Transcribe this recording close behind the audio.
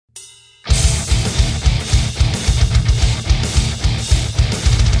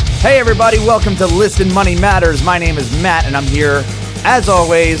Hey everybody, welcome to Listen Money Matters. My name is Matt and I'm here, as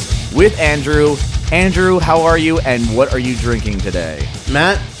always, with Andrew. Andrew, how are you and what are you drinking today?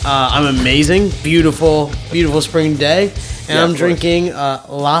 Matt, I'm amazing. Beautiful, beautiful spring day. And I'm drinking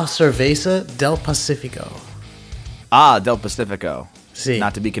La Cerveza del Pacifico. Ah, Del Pacifico. Sí.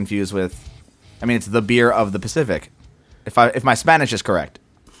 Not to be confused with, it's the beer of the Pacific. If my Spanish is correct.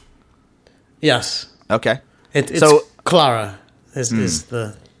 Yes. Okay. It's Clara is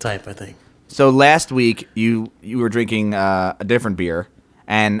the type, I think. So last week, you were drinking a different beer,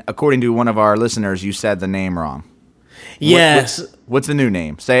 and according to one of our listeners, you said the name wrong. Yes. What's the new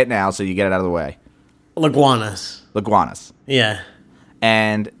name? Say it now so you get it out of the way. Laguanas. Laguanas. Yeah.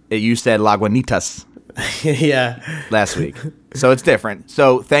 And you said Lagunitas Yeah. last week. So it's different.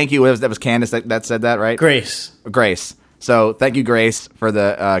 So thank you. That was Candace that said that, right? Grace. So thank you, Grace, for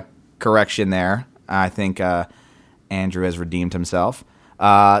the correction there. I think Andrew has redeemed himself.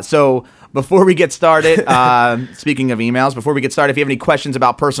 So before we get started, speaking of emails, if you have any questions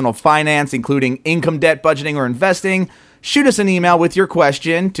about personal finance, including income, debt, budgeting, or investing, shoot us an email with your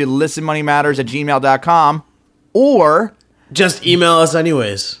question to listenmoneymatters@gmail.com, or just email us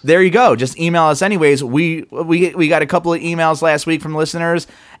anyways. There you go. Just email us anyways. We got a couple of emails last week from listeners,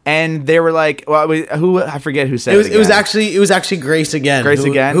 and they were like, I forget who said it. It was actually Grace again.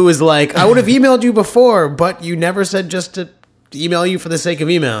 Again? Who was like, I would have emailed you before, but you never said just to email you for the sake of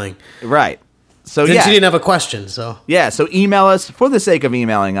emailing. Right. So Since you didn't have a question, so. Yeah, so email us for the sake of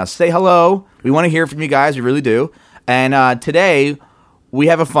emailing us. Say hello. We want to hear from you guys. We really do. And today, we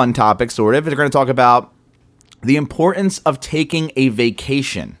have a fun topic, sort of. We're going to talk about the importance of taking a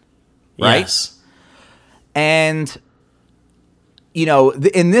vacation, right? Yes. And,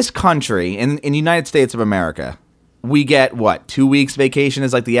 in this country, in the United States of America, we get, 2 weeks vacation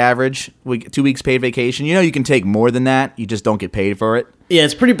is like the average? 2 weeks paid vacation. You can take more than that. You just don't get paid for it. Yeah,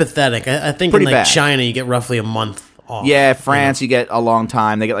 it's pretty pathetic. I think pretty in bad. China, you get roughly a month off. Yeah, France, you get a long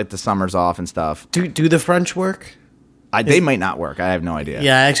time. They get the summers off and stuff. Do the French work? They might not work. I have no idea.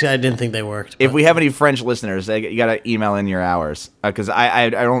 Yeah, actually, I didn't think they worked. If we have any French listeners, you got to email in your hours because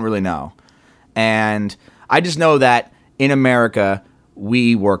I don't really know. And I just know that in America,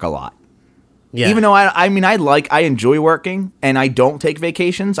 we work a lot. Yeah. Even though I enjoy working and I don't take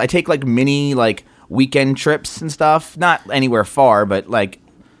vacations. I take mini weekend trips and stuff. Not anywhere far, but I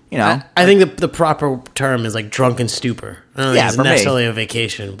think the proper term is drunken stupor. I don't think it's necessarily a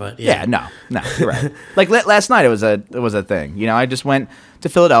vacation, but yeah. Yeah, no, you're right. Last night it was a thing. I just went to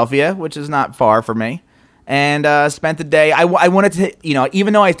Philadelphia, which is not far from me, and spent the day. I wanted to,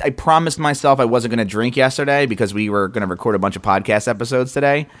 even though I promised myself I wasn't going to drink yesterday because we were going to record a bunch of podcast episodes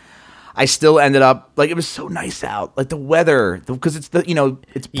today, I still ended up, it was so nice out. The weather, because it's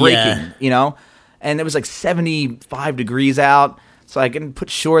it's breaking, and it was 75 degrees out. So I can put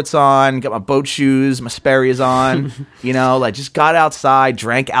shorts on, got my boat shoes, my Sperry's on, just got outside,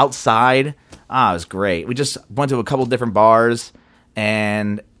 drank outside. It was great. We just went to a couple different bars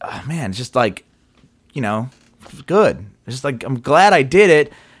and, it's just good. It's just I'm glad I did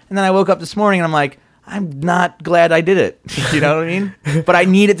it. And then I woke up this morning and I'm like, I'm not glad I did it. You know what I mean? But I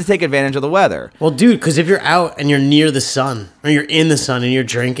needed to take advantage of the weather. Well, dude, because if you're out and you're near the sun or you're in the sun and you're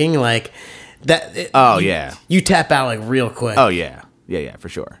drinking, you tap out real quick. Oh, yeah. Yeah, for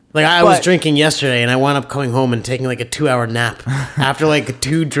sure. I was drinking yesterday and I wound up coming home and taking a 2-hour nap after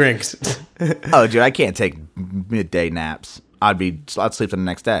 2 drinks. Oh, dude, I can't take midday naps. I'd sleep the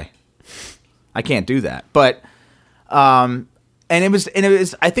next day. I can't do that. But, and it was,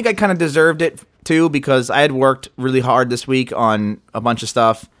 I think I kind of deserved it too because I had worked really hard this week on a bunch of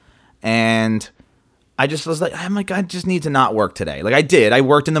stuff and I just was I just need to not work today. I did. I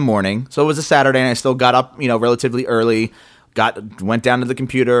worked in the morning. So it was a Saturday and I still got up, relatively early, went down to the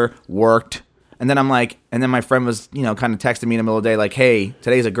computer, worked. And then and then my friend was, kind of texting me in the middle of the day, hey,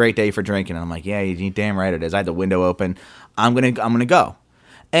 today's a great day for drinking. And I'm like, yeah, you're damn right it is. I had the window open. I'm going to go.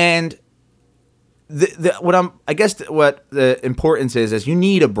 And what the importance is you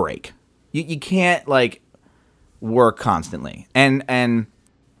need a break. You can't work constantly. And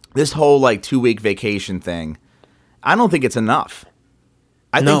this whole 2-week vacation thing, I don't think it's enough.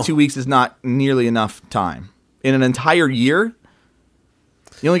 I think 2 weeks is not nearly enough time. In an entire year,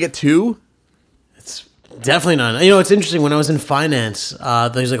 you only get 2? It's definitely not. It's interesting. When I was in finance,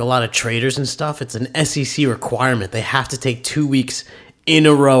 there's a lot of traders and stuff. It's an SEC requirement. They have to take 2 weeks in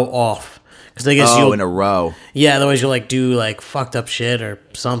a row off. Because I guess in a row. Yeah, otherwise you'll do fucked up shit or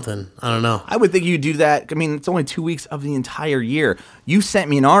something. I don't know. I would think you do that. It's only 2 weeks of the entire year. You sent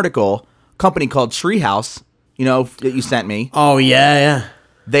me an article, a company called Treehouse, that you sent me. Oh, yeah.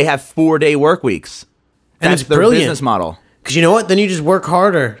 They have 4-day work weeks. And That's it's their brilliant. business model. Because you know what? Then you just work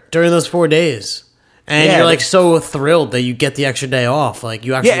harder during those 4 days. And Yeah, you're like but- so thrilled that you get the extra day off. Like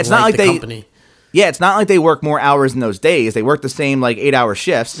you actually it's not like the they- company. Yeah, it's not like they work more hours in those days. They work the same like 8-hour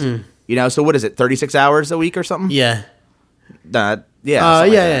shifts. You know, so what is it? 36 hours a week or something? Yeah. Yeah. Yeah, something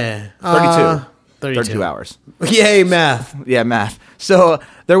like yeah, that. yeah. 32 hours. Yay, math. Yeah, math. So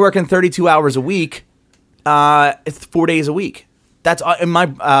they're working 32 hours a week. It's 4 days a week. That's and my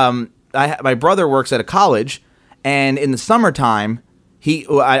brother works at a college, and in the summertime,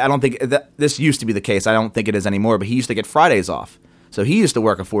 I don't think this used to be the case. I don't think it is anymore. But he used to get Fridays off, so he used to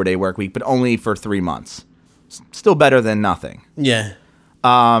work a 4-day work week, but only for 3 months. Still better than nothing. Yeah.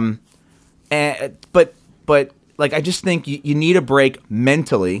 But like I just think you need a break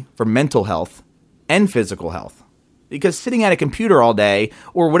mentally for mental health and physical health. Because sitting at a computer all day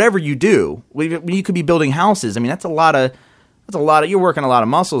or whatever you do, you could be building houses. I mean, that's a lot of you're working a lot of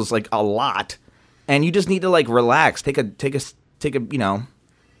muscles, like a lot. And you just need to like relax, take a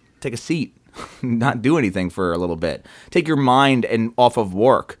seat, not do anything for a little bit. Take your mind and off of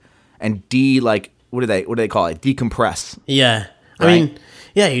work and what do they call it? Decompress. Yeah. I Right? mean,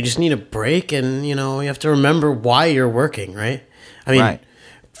 yeah, you just need a break, and you have to remember why you're working, right? I mean, Right.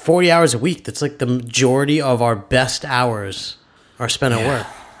 40 hours a week, that's like the majority of our best hours are spent at work.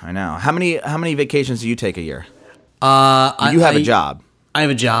 I know. How many vacations do you take a year? You You have a job. I have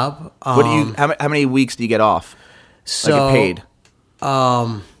a job. What do you? How many weeks do you get off? So, Like get paid?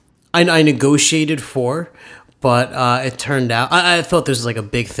 I negotiated 4, but it turned out I thought this was like a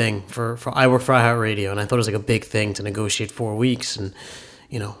big thing for I work for iHeartRadio, and I thought it was like a big thing to negotiate 4 weeks, and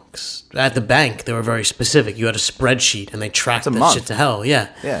 'cause at the bank they were very specific. You had a spreadsheet, and they tracked a that month. shit to hell. Yeah,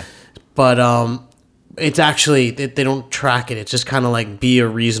 Yeah. but it's actually they don't track it. It's just kind of like be a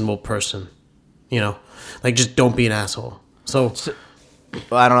reasonable person, like just don't be an asshole. So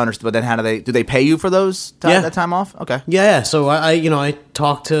Well, I don't understand. But then how do they pay you for those that time off? Okay. yeah. So I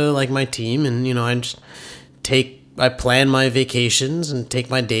talk to like my team, and I just I plan my vacations and take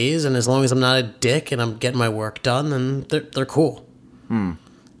my days, and as long as I'm not a dick and I'm getting my work done, then they're cool.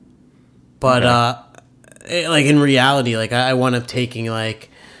 But like in reality, like I wound up taking like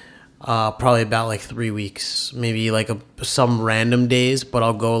probably about like 3 weeks, maybe like some random days, but I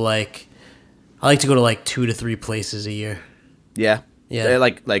like to go to like 2 to 3 places a year. Yeah. Yeah. They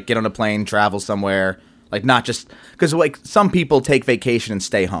like get on a plane, travel somewhere, like not just because like some people take vacation and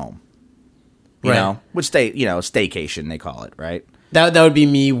stay home. You Right. know, which staycation they call it, right? That would be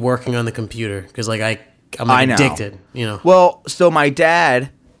me working on the computer because like I'm like I know. addicted. Well, so my dad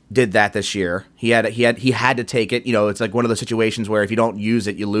did that this year. He had to take it. It's like one of those situations where if you don't use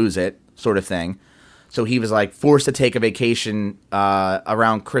it, you lose it, sort of thing. So he was like forced to take a vacation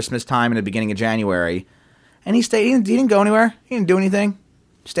around Christmas time in the beginning of January, and he stayed. He didn't go anywhere. He didn't do anything.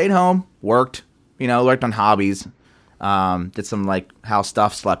 Stayed home, worked. Worked on hobbies. Did some like house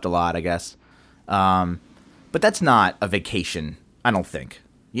stuff. Slept a lot, I guess. But that's not a vacation, I don't think.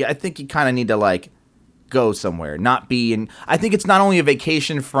 Yeah, I think you kind of need to like go somewhere, not be in. I think it's not only a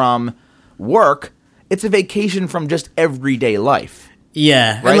vacation from work, it's a vacation from just everyday life,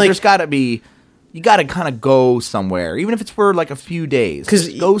 Yeah, right? and like, There's got to be, you got to kind of go somewhere, even if it's for like a few days. 'Cause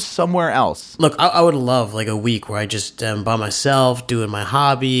Just go somewhere else. look, I would love like a week where I just am by myself doing my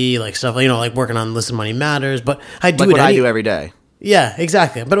hobby, like stuff, like working on Listen Money Matters. But I do Like it what I do every day. Yeah,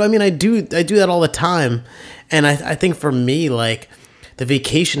 exactly. But I mean, I do that all the time, and I think for me, like the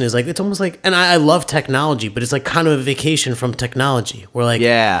vacation is like it's almost like, and I love technology, but it's like kind of a vacation from technology, where like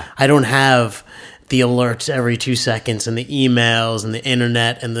Yeah. I don't have the alerts every 2 seconds and the emails and the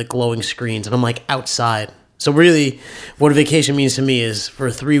internet and the glowing screens, and I'm like outside. So really, what a vacation means to me is for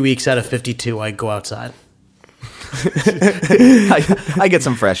 3 weeks out of 52, I go outside. I get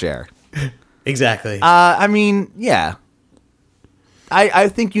some fresh air. Exactly. I mean, yeah. I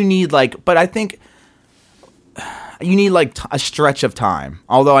think you need like, but I think you need like a stretch of time.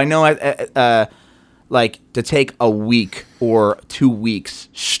 Although I know, like to take a week or 2 weeks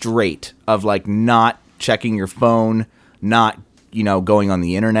straight of like not checking your phone, not going on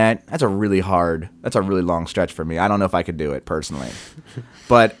the internet. That's a really long stretch for me. I don't know if I could do it personally.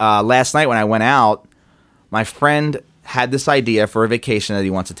 But last night when I went out, my friend had this idea for a vacation that he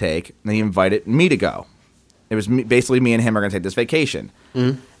wants to take, and he invited me to go. It was basically me and him are going to take this vacation.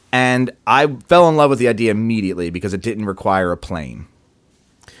 Mm-hmm. And I fell in love with the idea immediately because it didn't require a plane.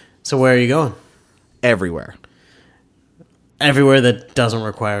 So where are you going? Everywhere. Everywhere that doesn't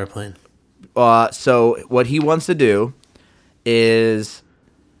require a plane. So what he wants to do is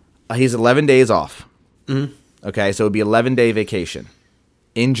he's 11 days off. Mm-hmm. Okay, so it would be 11-day vacation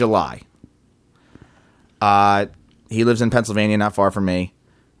in July. He lives in Pennsylvania, not far from me.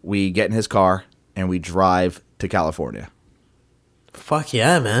 We get in his car and we drive to California. Fuck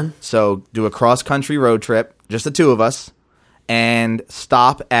yeah, man. So do a cross-country road trip, just the two of us, and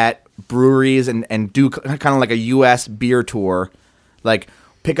stop at breweries and do kind of like a U.S. beer tour. Like,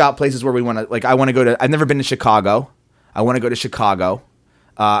 pick out places where we want to, like, I want to go to, I've never been to Chicago. I want to go to Chicago.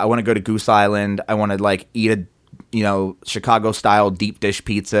 I want to go to Goose Island. I want to, like, eat a, Chicago-style deep dish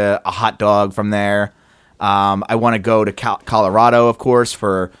pizza, a hot dog from there. I want to go to Colorado, of course,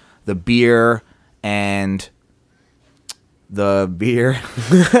 for the beer and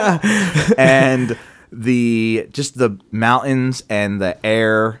and just the mountains and the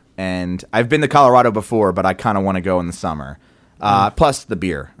air. And I've been to Colorado before, but I kind of want to go in the summer. Plus the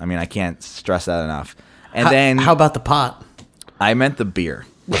beer. I mean, I can't stress that enough. And then how about the pot? I meant the beer.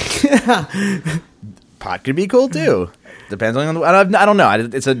 Pot could be cool too. Depends on. I don't know.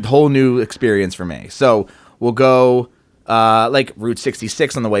 It's a whole new experience for me. So we'll go like Route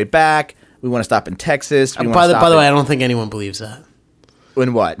 66 on the way back. We want to stop in Texas. By the way, I don't think anyone believes that.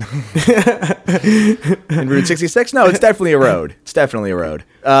 In what? In Route 66? No, it's definitely a road. It's definitely a road.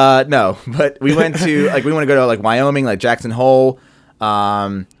 No, but we went to we want to go to like Wyoming, like Jackson Hole.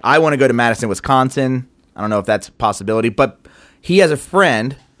 I want to go to Madison, Wisconsin. I don't know if that's a possibility, but he has a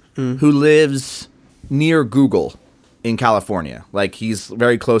friend who lives near Google in California. Like, he's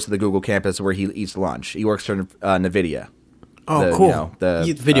very close to the Google campus where he eats lunch. He works for NVIDIA. Oh, cool.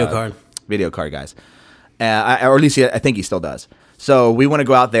 The video card guys. Or at least I think he still does. So we want to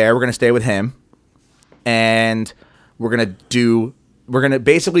go out there. We're going to stay with him. And we're going to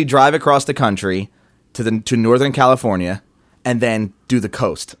basically drive across the country to Northern California and then do the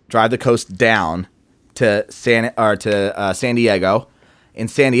coast. Drive the coast down to San Diego. In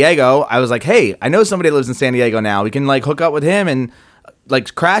San Diego, I was like, hey, I know somebody that lives in San Diego now. We can like hook up with him and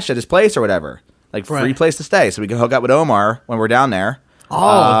like crash at his place or whatever. Like, free place to stay. So we can hook up with Omar when we're down there.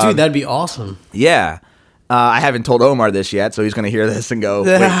 Oh, dude, that'd be awesome. Yeah. I haven't told Omar this yet, so he's going to hear this and go,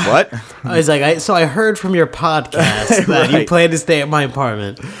 wait, what? I was like, I heard from your podcast that you plan to stay at my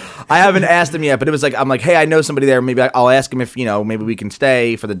apartment. I haven't asked him yet, but it was like, I'm like, hey, I know somebody there. Maybe I'll ask him if, maybe we can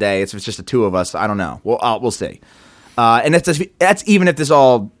stay for the day. If it's just the two of us, I don't know. We'll see. And that's even if this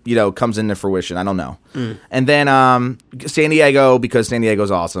all, comes into fruition. I don't know. And then San Diego, because San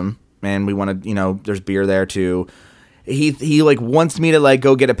Diego's awesome, and we want to, there's beer there too. He like wants me to like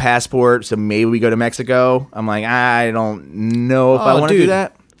go get a passport, so maybe we go to Mexico. I'm like, I don't know if I want to do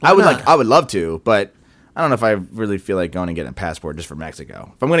that. I would love to, but I don't know if I really feel like going and getting a passport just for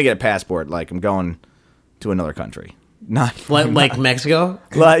Mexico. If I'm going to get a passport, like, I'm going to another country. Not like Mexico?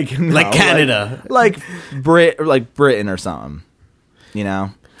 Like Canada. Like Britain or something.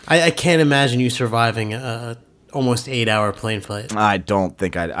 I can't imagine you surviving a almost 8-hour plane flight. I don't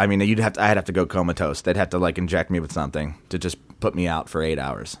think I mean, I'd have to go comatose. They'd have to like inject me with something to just put me out for 8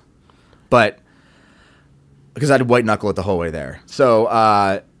 hours. But because I'd white knuckle it the whole way there. So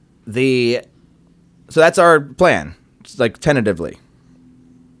so that's our plan. It's like tentatively.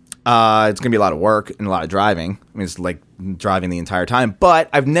 It's going to be a lot of work and a lot of driving. I mean, it's like driving the entire time. But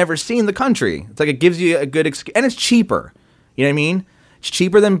I've never seen the country. It's like it gives you a good and it's cheaper. You know what I mean? It's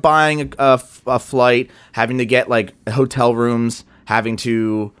cheaper than buying a flight, having to get like hotel rooms, we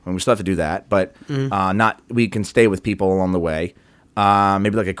still have to do that, but we can stay with people along the way.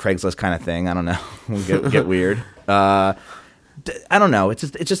 Maybe like a Craigslist kind of thing. I don't know. We'll get weird. I don't know. It's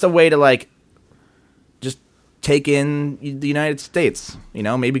just a way to like just take in the United States.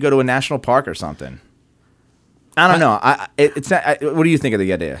 Maybe go to a national park or something. I don't know. What do you think of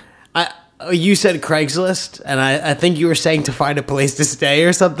the idea? You said Craigslist, and I think you were saying to find a place to stay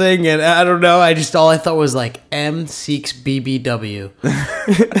or something, and I don't know. All I thought was like M seeks BBW.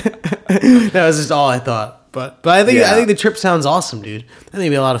 That was just all I thought. But I think the trip sounds awesome, dude. I think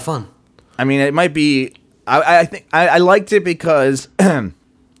it'd be a lot of fun. I mean, it might be. I think I liked it because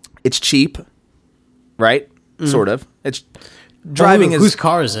it's cheap, right? Sort of. It's driving. Whose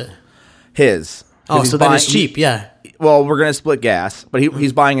car is it? His. Oh, so then it's cheap. Yeah. Well, we're gonna split gas, but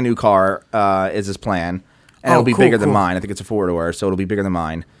he's buying a new car. Is his plan, and it'll be bigger than mine. I think it's a 4-door, so it'll be bigger than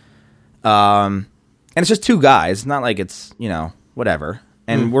mine. And it's just two guys. It's not like it's whatever.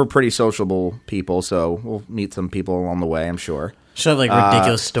 And we're pretty sociable people, so we'll meet some people along the way, I'm sure. Should have like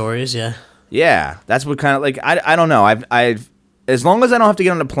ridiculous stories, yeah. Yeah, that's what kind of like I don't know. I've as long as I don't have to get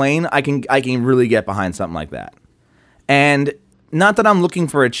on a plane, I can really get behind something like that. And not that I'm looking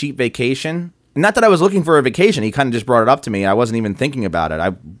for a cheap vacation. Not that I was looking for a vacation. He kind of just brought it up to me. I wasn't even thinking about it.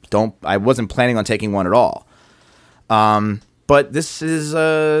 I wasn't planning on taking one at all. But this is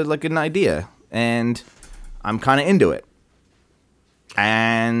like an idea, and I'm kind of into it.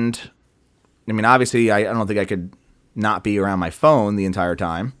 And I mean, obviously, I don't think I could not be around my phone the entire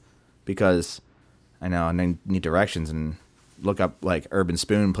time because I know I need directions and look up like Urban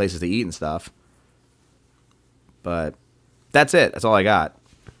Spoon places to eat and stuff. But that's it. That's all I got.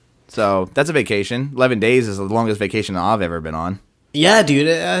 So that's a vacation. 11 days is the longest vacation I've ever been on. Yeah, dude.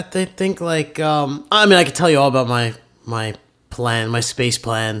 I think like I mean, I could tell you all about my space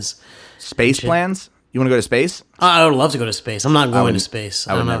plans. Space plans? You want to go to space? I would love to go to space. I'm not going to space.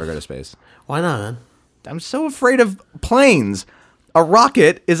 I would never go to space. Why not, man? I'm so afraid of planes. A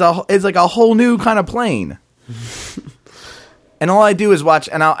rocket is like a whole new kind of plane. And all I do is watch,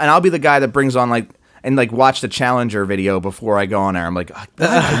 and I'll be the guy that brings on like watch the Challenger video before I go on there. I'm like,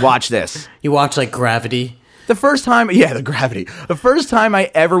 watch this. You watch like Gravity. The first time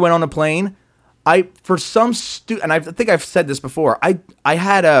I ever went on a plane, and I think I've said this before. I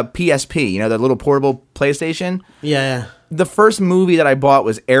had a PSP, the little portable PlayStation. Yeah. The first movie that I bought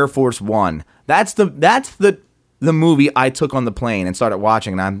was Air Force One. That's the movie I took on the plane and started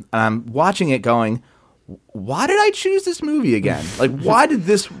watching, and I'm watching it going, why did I choose this movie again? Like, why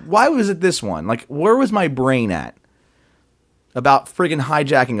was it this one? Like, where was my brain at about friggin'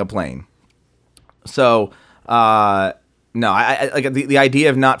 hijacking a plane? So, no, I like the idea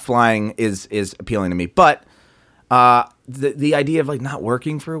of not flying is appealing to me, but the idea of like not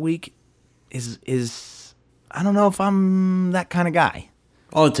working for a week is I don't know if I'm that kind of guy.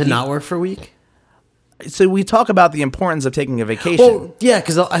 Oh, to not work for a week? So we talk about the importance of taking a vacation. Well, yeah,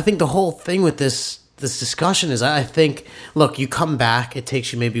 because I think the whole thing with this discussion is I think, look, you come back, it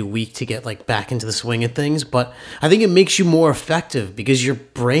takes you maybe a week to get like back into the swing of things, but I think it makes you more effective because your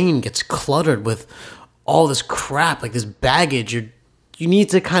brain gets cluttered with all this crap, like this baggage. You need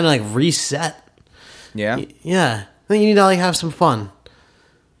to kind of like reset. Yeah? Yeah. I think you need to like have some fun.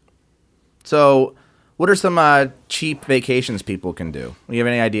 So what are some cheap vacations people can do? Do you have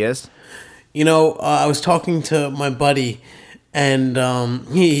any ideas? I was talking to my buddy, and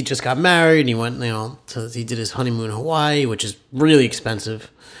he just got married. And he went, he did his honeymoon in Hawaii, which is really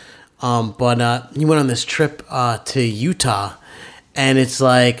expensive. But he went on this trip to Utah, and it's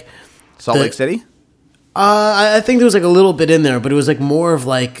like Salt Lake City. I think there was like a little bit in there, but it was like more of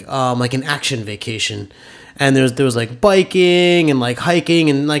like an action vacation. And there was like biking and like hiking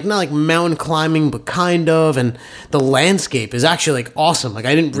and like not like mountain climbing, but kind of. And the landscape is actually like awesome. Like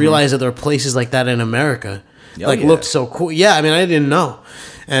I didn't realize that there are places like that in America. Looked so cool. Yeah, I mean I didn't know.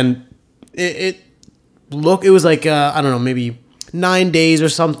 And it was like I don't know, maybe 9 days or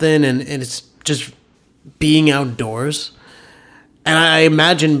something, and it's just being outdoors. And I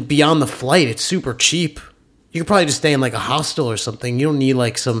imagine beyond the flight, it's super cheap. You could probably just stay in like a hostel or something. You don't need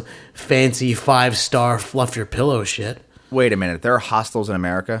like some fancy 5-star fluff your pillow shit. Wait a minute. There are hostels in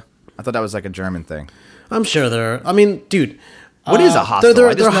America? I thought that was like a German thing. I'm sure there are. I mean, dude. What is a hostel?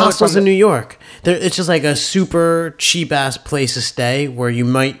 There are hostels in New York. It's just like a super cheap-ass place to stay where you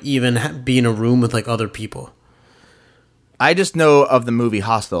might even be in a room with like other people. I just know of the movie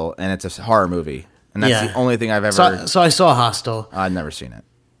Hostel, and it's a horror movie. And that's the only thing I've ever... So I saw Hostel. I've never seen it.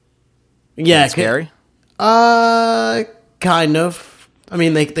 Yeah. Is it scary? Kind of. I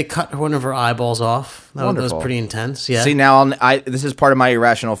mean, they cut one of her eyeballs off. That was pretty intense. Yeah. See, now this is part of my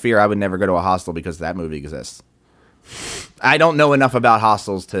irrational fear. I would never go to a hostel because that movie exists. I don't know enough about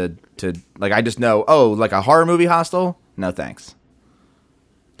hostels to like. I just know, like a horror movie hostel. No thanks.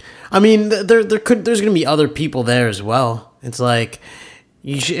 I mean, there's going to be other people there as well. It's like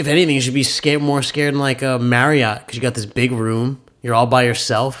if anything, you should be more scared than like a Marriott because you got this big room. You're all by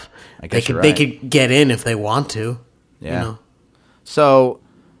yourself. I guess they could get in if they want to. Yeah. So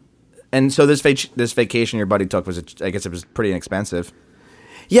this vacation your buddy took I guess it was pretty inexpensive.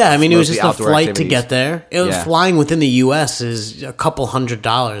 Yeah, I mean it was just a flight activities. to get there. It was flying within the U.S. is a couple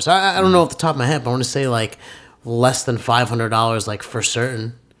 $100. I don't know off the top of my head, but I want to say like less than $500, like for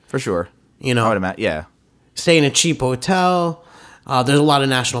certain. For sure. I would imagine. Yeah. Stay in a cheap hotel. There's a lot of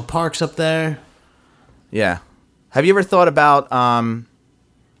national parks up there. Yeah. Have you ever thought about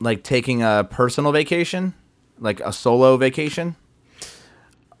like taking a personal vacation, like a solo vacation?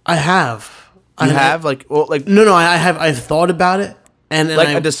 I have. You have like no. I have. I've thought about it, and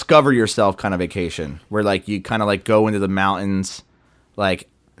like a discover yourself kind of vacation, where like you kind of like go into the mountains, like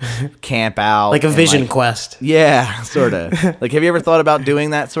camp out, like a vision quest. Yeah, sort of. Like, have you ever thought about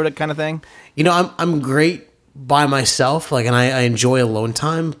doing that sort of kind of thing? I'm great by myself, like, and I enjoy alone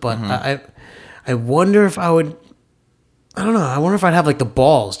time, but I wonder if I would. I don't know. I wonder if I'd have like the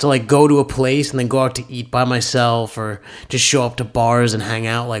balls to like go to a place and then go out to eat by myself, or just show up to bars and hang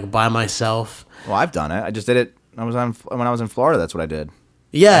out like by myself. Well, I've done it. I just did it. When I was in Florida. That's what I did.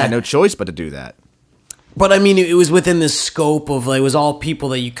 Yeah, I had no choice but to do that. But I mean, it was within the scope of like, it was all people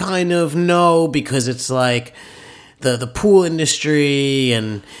that you kind of know because it's like the pool industry,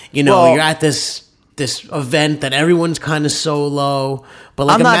 and you're at this this event that everyone's kind of solo. But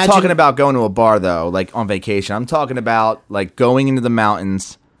like, I'm not imagine, talking about going to a bar though, like on vacation. I'm talking about like going into the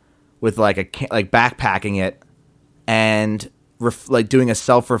mountains with like like backpacking it and like doing a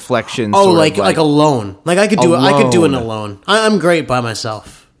self-reflection. Oh, sort like of, alone. Like I could do it. I could do it alone. alone. I'm great by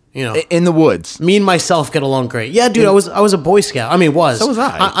myself. You know, in the woods. me and myself get along great. Yeah, dude, I was a Boy Scout. I mean, So was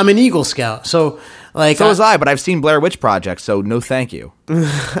I. I'm an Eagle Scout. So like, So was I, but I've seen Blair Witch Project, so no thank you.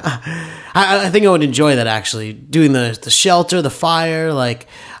 I think I would enjoy that actually. Doing the shelter, the fire, like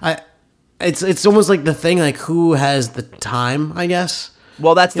it's almost like the thing like who has the time, I guess.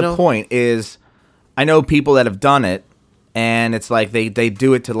 Well, that's You the know? point is I know people that have done it, and it's like they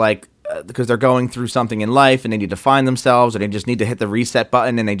do it to like because they're going through something in life and they need to find themselves, or they just need to hit the reset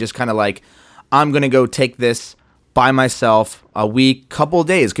button, and they just kind of like, I'm going to go take this by myself a week, couple of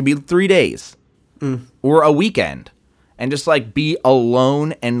days, could be 3 days or a weekend, and just like be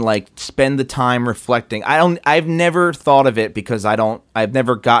alone and like spend the time reflecting. I've never thought of it because I've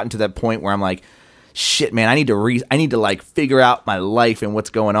never gotten to that point where I'm like, shit, man, I need to like figure out my life and what's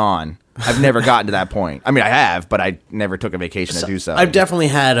going on. I've never gotten to that point. I mean, I have, but I never took a vacation to do so. I've definitely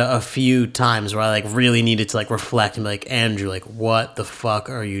had a few times where I like really needed to like reflect and be like, Andrew, like what the fuck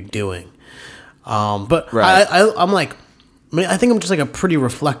are you doing? But Right. I'm like, I think I'm just like a pretty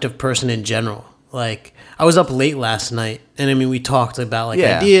reflective person in general. Like I was up late last night, and I mean we talked about like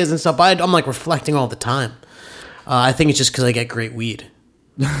Yeah. ideas and stuff. But I'm like reflecting all the time. I think it's just because I get great weed.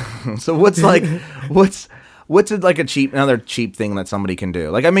 So what's like what's like another cheap thing that somebody can do?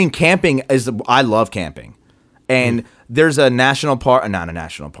 Like, I mean, camping I love camping, and there's a national park, not a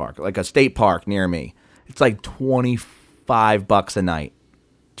national park, like a state park near me. It's like $25 a night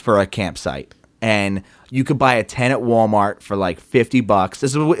for a campsite, and you could buy a tent at Walmart for like $50.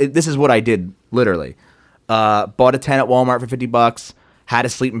 This is what I did literally. Bought a tent at Walmart for $50. Had a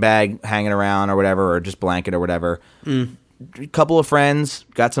sleeping bag hanging around or whatever, or just blanket or whatever. A couple of friends,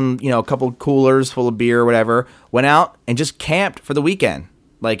 got some, a couple coolers full of beer or whatever, went out and just camped for the weekend.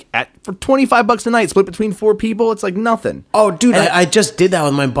 Like for $25 a night, split between 4 people, it's like nothing. Oh, dude, And I just did that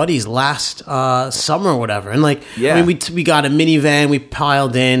with my buddies last summer or whatever. And like, Yeah. I mean, we got a minivan, we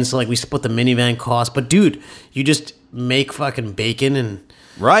piled in, so like we split the minivan cost. But dude, you just make fucking bacon and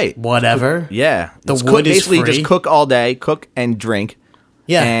Right. whatever. Yeah. The Just wood is basically free. just cook all day, cook and drink.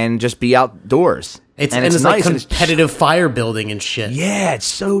 Yeah. And just be outdoors. It's and it's nice. like competitive fire building and shit. Yeah, it's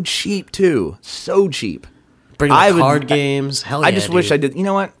so cheap too. So cheap. Bring I the would- card games. Hell yeah, I just wish dude. I did. You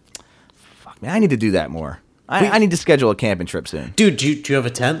know what? Fuck, man, I need to do that more. I need to schedule a camping trip soon. Dude, do you have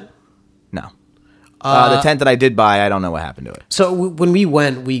a tent? No. The tent that I did buy, I don't know what happened to it. So when we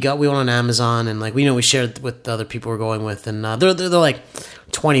went, we went on Amazon, and like we shared with the other people we're going with, and they're like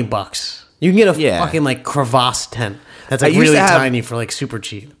 $20. You can get a Yeah. fucking like crevasse tent that's I like used really to have- tiny for like super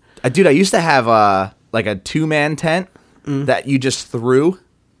cheap. Dude, I used to have like a 2-man tent that you just threw,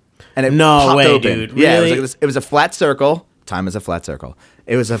 and it No popped way, open. dude. Yeah, Really? it was a flat circle. Time is a flat circle.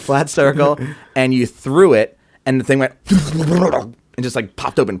 It was a flat circle, and you threw it, and the thing went and just like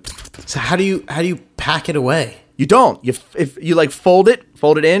popped open. So how do you pack it away? You don't. If you like fold it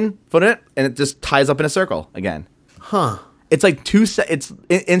in, and it just ties up in a circle again. Huh. It's like it's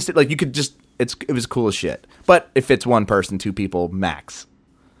instant. Like you could just. It was cool as shit. But it fits 1 person, 2 people max.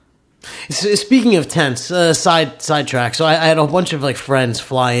 Speaking of tents, sidetrack. So I had a bunch of like friends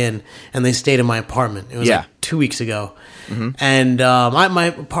fly in, and they stayed in my apartment. It was Yeah. like 2 weeks ago, and my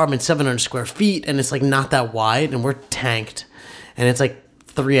apartment's 700 square feet, and it's like not that wide, and we're tanked, and it's like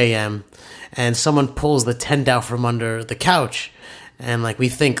 3 a.m. and someone pulls the tent out from under the couch, and like we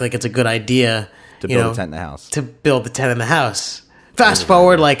think like it's a good idea To you build know, a tent in the house. To build the tent in the house. Fast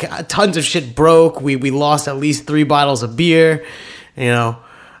forward, like tons of shit broke. We lost at least 3 bottles of beer. You know,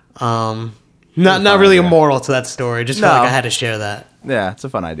 not really a idea. moral to that story. Just felt No. like I had to share that. Yeah, it's a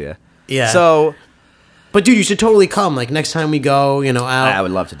fun idea. Yeah. So But dude, you should totally come. Like next time we go, out. I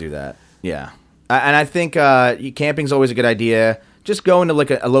would love to do that. Yeah, and I think camping's always a good idea. Just go into like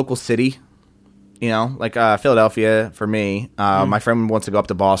a local city. Like Philadelphia for me. My friend wants to go up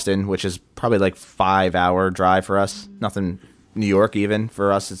to Boston, which is probably like 5-hour drive for us. Nothing. New York even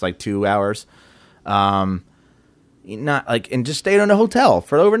for us, it's like 2 hours. Not like, and just stay in a hotel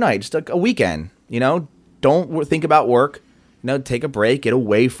for overnight, just like a weekend. Don't think about work. Take a break, get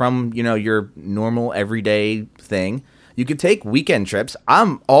away from your normal everyday thing. You could take weekend trips.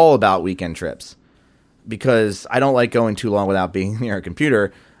 I'm all about weekend trips because I don't like going too long without being near a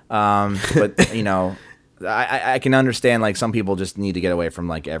computer. But I can understand like some people just need to get away from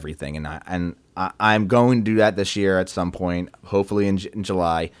like everything, and I'm going to do that this year at some point, hopefully in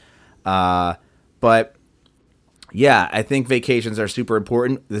July. But Yeah, I think vacations are super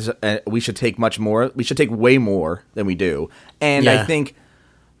important. We should take much more. We should take way more than we do. And I Yeah. think,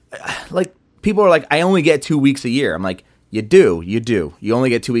 like, people are like, I only get 2 weeks a year. I'm like, you do. You only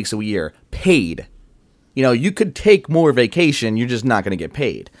get 2 weeks a year paid. You know, you could take more vacation. You're just not going to get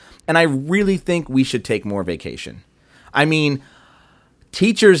paid. And I really think we should take more vacation. I mean,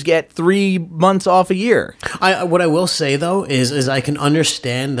 teachers get 3 months off a year. What I will say though is I can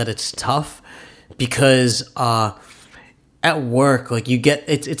understand that it's tough because at work, like, you get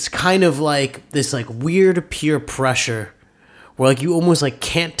it's kind of like this like weird peer pressure where like you almost like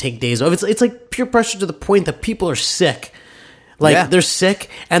can't take days off. It's like peer pressure to the point that people are sick. Like, Yeah. they're sick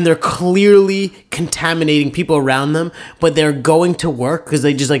and they're clearly contaminating people around them, but they're going to work because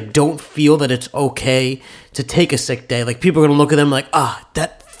they just like don't feel that it's okay to take a sick day. Like, people are gonna look at them like,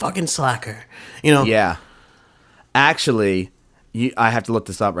 that fucking slacker, you know? Yeah. Actually, I have to look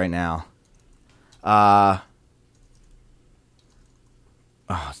this up right now.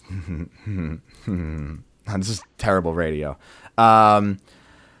 This is terrible radio.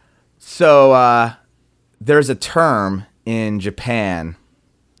 So there's a term in Japan,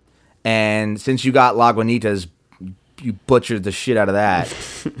 and since you got Lagunitas, you butchered the shit out of that.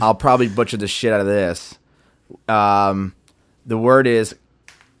 I'll probably butcher the shit out of this. The word is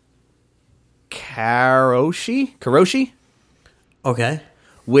karoshi, Okay.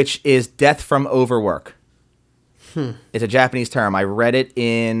 which is death from overwork. It's a Japanese term. I read it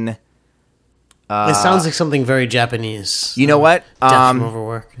in. It sounds like something very Japanese. You know what? Death from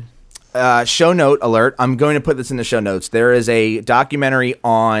overwork. Show note alert. I'm going to put this in the show notes. There is a documentary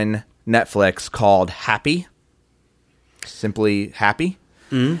on Netflix called Happy. Simply Happy.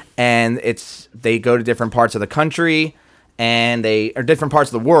 And they go to different parts of the country or different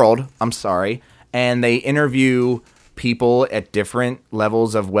parts of the world, I'm sorry, and they interview people at different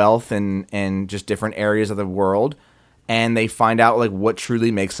levels of wealth and just different areas of the world, and they find out like what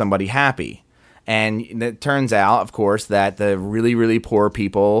truly makes somebody happy. And it turns out, of course, that the really, really poor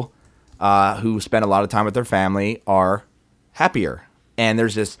people who spend a lot of time with their family are happier. And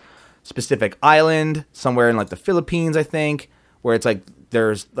there's this specific island somewhere in like the Philippines, I think, where it's like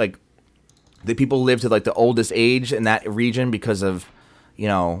there's like the people live to like the oldest age in that region because of, you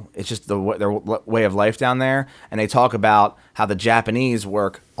know, it's just their way of life down there. And they talk about how the Japanese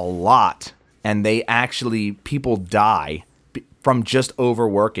work a lot, and people die from just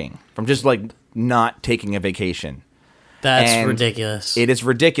overworking, from just like not taking a vacation. That's And ridiculous. It is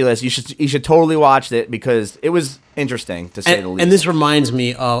ridiculous. You should totally watch it because it was interesting to say the least. And this reminds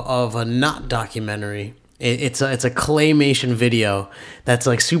me of a not documentary. It's a claymation video that's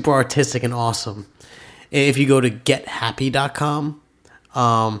like super artistic and awesome. If you go to gethappy.com,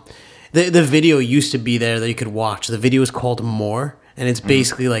 the video used to be there that you could watch. The video is called More, and it's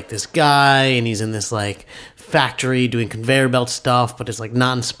basically like this guy, and he's in this like factory doing conveyor belt stuff, but it's like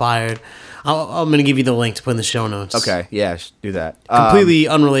not inspired. I'm going to give you the link to put in the show notes. Okay, yeah, do that. Completely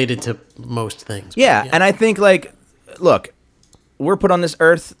unrelated to most things. Yeah, and I think, like, look, we're put on this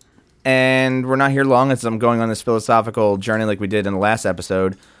earth, and we're not here long as I'm going on this philosophical journey like we did in the last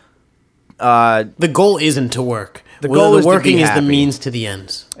episode. The goal isn't to work. The goal is to be working is the happy. means to the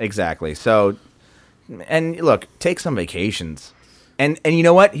ends. Exactly. So, and look, take some vacations. And you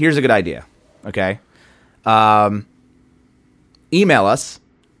know what? Here's a good idea, okay? Email us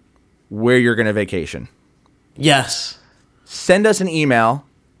where you're going to vacation. Yes. Send us an email.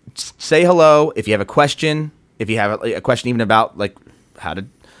 Say hello. If you have a question, if you have a question even about like how to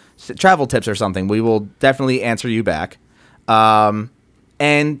travel tips or something, we will definitely answer you back. And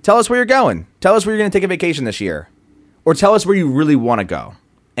tell us where you're going. Tell us where you're going to take a vacation this year, or tell us where you really want to go.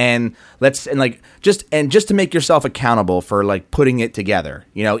 And just to make yourself accountable for like putting it together.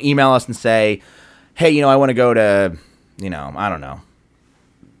 You know, email us and say, hey, you know, I want to go to, you know, I don't know,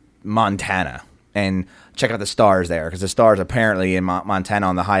 Montana and check out the stars there, because the stars apparently in Montana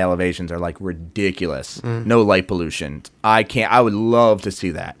on the high elevations are like ridiculous. No light pollution. I would love to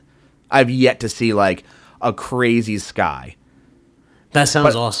see that. I've yet to see like a crazy sky. That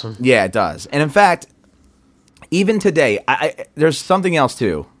sounds awesome. Yeah, it does. And in fact, even today, there's something else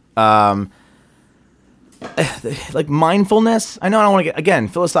too. Like mindfulness. I know I don't want to get, again,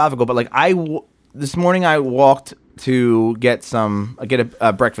 philosophical, but like this morning I walked to get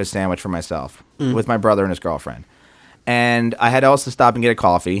a breakfast sandwich for myself with my brother and his girlfriend. And I had to also stop and get a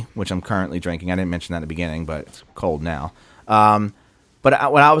coffee, which I'm currently drinking. I didn't mention that at the beginning, but it's cold now. But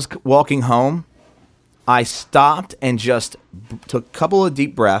when I was walking home, I stopped and just took a couple of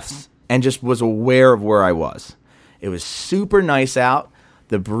deep breaths and just was aware of where I was. It was super nice out.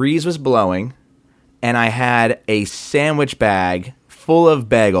 The breeze was blowing, and I had a sandwich bag full of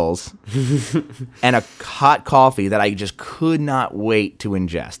bagels and a hot coffee that I just could not wait to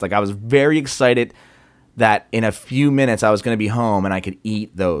ingest. Like, I was very excited that in a few minutes I was going to be home and I could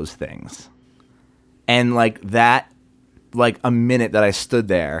eat those things. And like that, like a minute that I stood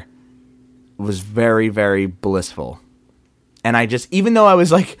there was very, very blissful. And I just, even though I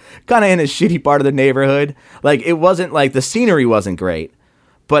was like kind of in a shitty part of the neighborhood, like it wasn't like the scenery wasn't great,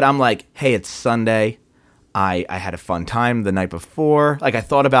 but I'm like, hey, it's Sunday. I had a fun time the night before. Like I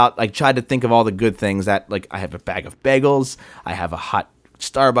thought about, like tried to think of all the good things that like I have a bag of bagels. I have a hot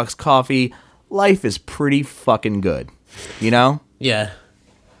Starbucks coffee. Life is pretty fucking good, you know? Yeah.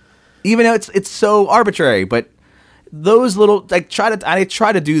 Even though it's so arbitrary, but those little, like I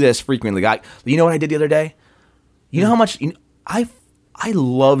try to do this frequently. You know what I did the other day? You know how much, I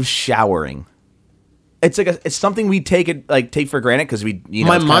love showering. It's like it's something we take for granted because we, you know,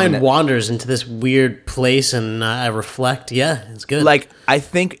 my mind wanders into this weird place and I reflect. Yeah, it's good. Like I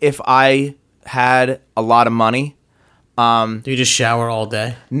think if I had a lot of money, do you just shower all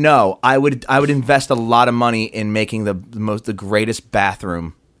day? no, I would invest a lot of money in making the greatest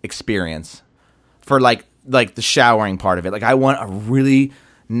bathroom experience for like the showering part of it. Like I want a really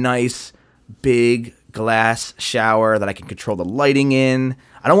nice big glass shower that I can control the lighting in.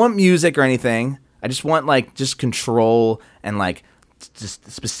 I don't want music or anything. I just want like just control and like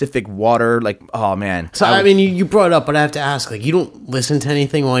just specific water. Like, oh man. So I mean, you brought it up, but I have to ask. Like, you don't listen to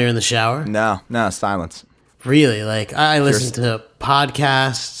anything while you're in the shower? No, silence. Really? Like, I listen to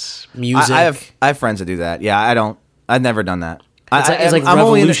podcasts, music. I have friends that do that. Yeah, I don't. I've never done that. It's like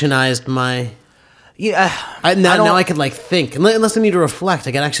revolutionized my. Yeah. Now I could like think, unless I need to reflect.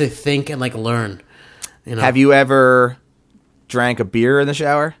 I can actually think and like learn. You know? Have you ever drank a beer in the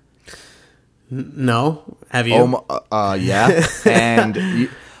shower? No. Have you? Yeah. And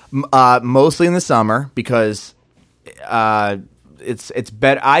mostly in the summer because it's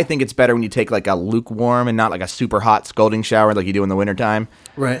better. I think it's better when you take like a lukewarm and not like a super hot scalding shower like you do in the wintertime.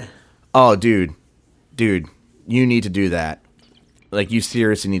 Right. Oh, dude, you need to do that. Like you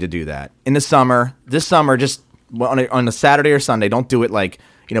seriously need to do that in the summer. This summer, just on a Saturday or Sunday. Don't do it like,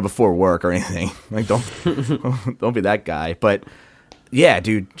 you know, before work or anything. Like don't be that guy. But yeah,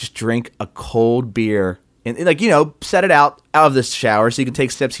 dude, just drink a cold beer and like, you know, set it out of the shower so you can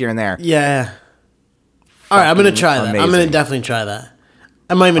take sips here and there. Yeah. All right, I'm gonna try that. Amazing. I'm gonna definitely try that.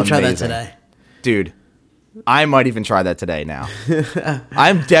 I might even try that today, dude. I might even try that today. Now,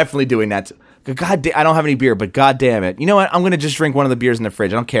 I'm definitely doing that. I don't have any beer, but god damn it, you know what? I'm gonna just drink one of the beers in the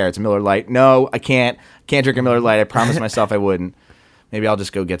fridge. I don't care. It's a Miller Lite. No, I can't drink a Miller Lite. I promised myself I wouldn't. Maybe I'll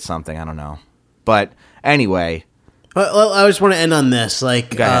just go get something. I don't know. But anyway, well, I just want to end on this.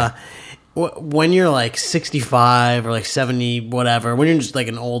 Like, when you're like 65 or like 70, whatever, when you're just like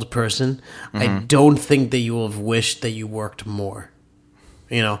an old person, I don't think that you will have wished that you worked more.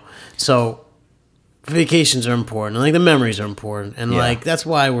 You know, so vacations are important, and like the memories are important, and like that's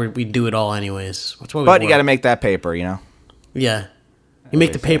why we do it all anyways. That's why. But you got to make that paper, you know. Yeah, you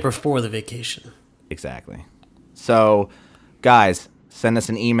make the paper for the vacation. Exactly. So, guys, send us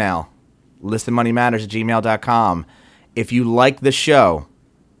an email, listenmoneymatters@gmail.com. If you like the show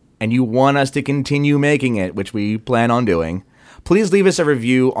and you want us to continue making it, which we plan on doing, please leave us a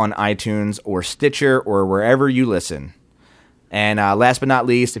review on iTunes or Stitcher or wherever you listen. And last but not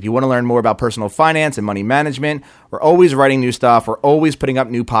least, if you want to learn more about personal finance and money management, we're always writing new stuff. We're always putting up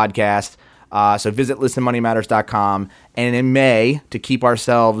new podcasts. So visit listenmoneymatters.com. And in May, to keep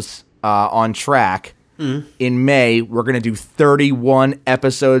ourselves on track, in May, we're going to do 31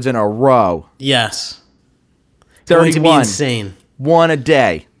 episodes in a row. Yes. 31. Going to be insane. One a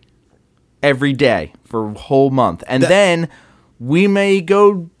day. Every day for a whole month. And then we may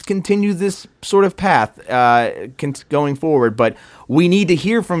continue this sort of path going forward. But we need to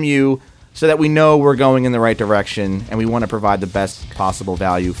hear from you so that we know we're going in the right direction. And we want to provide the best possible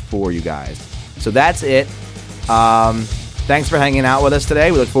value for you guys. So that's it. Thanks for hanging out with us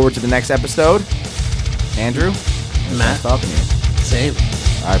today. We look forward to the next episode. Andrew? Matt? Nice talking to you. Same.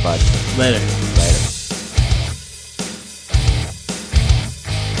 All right, bud. Later.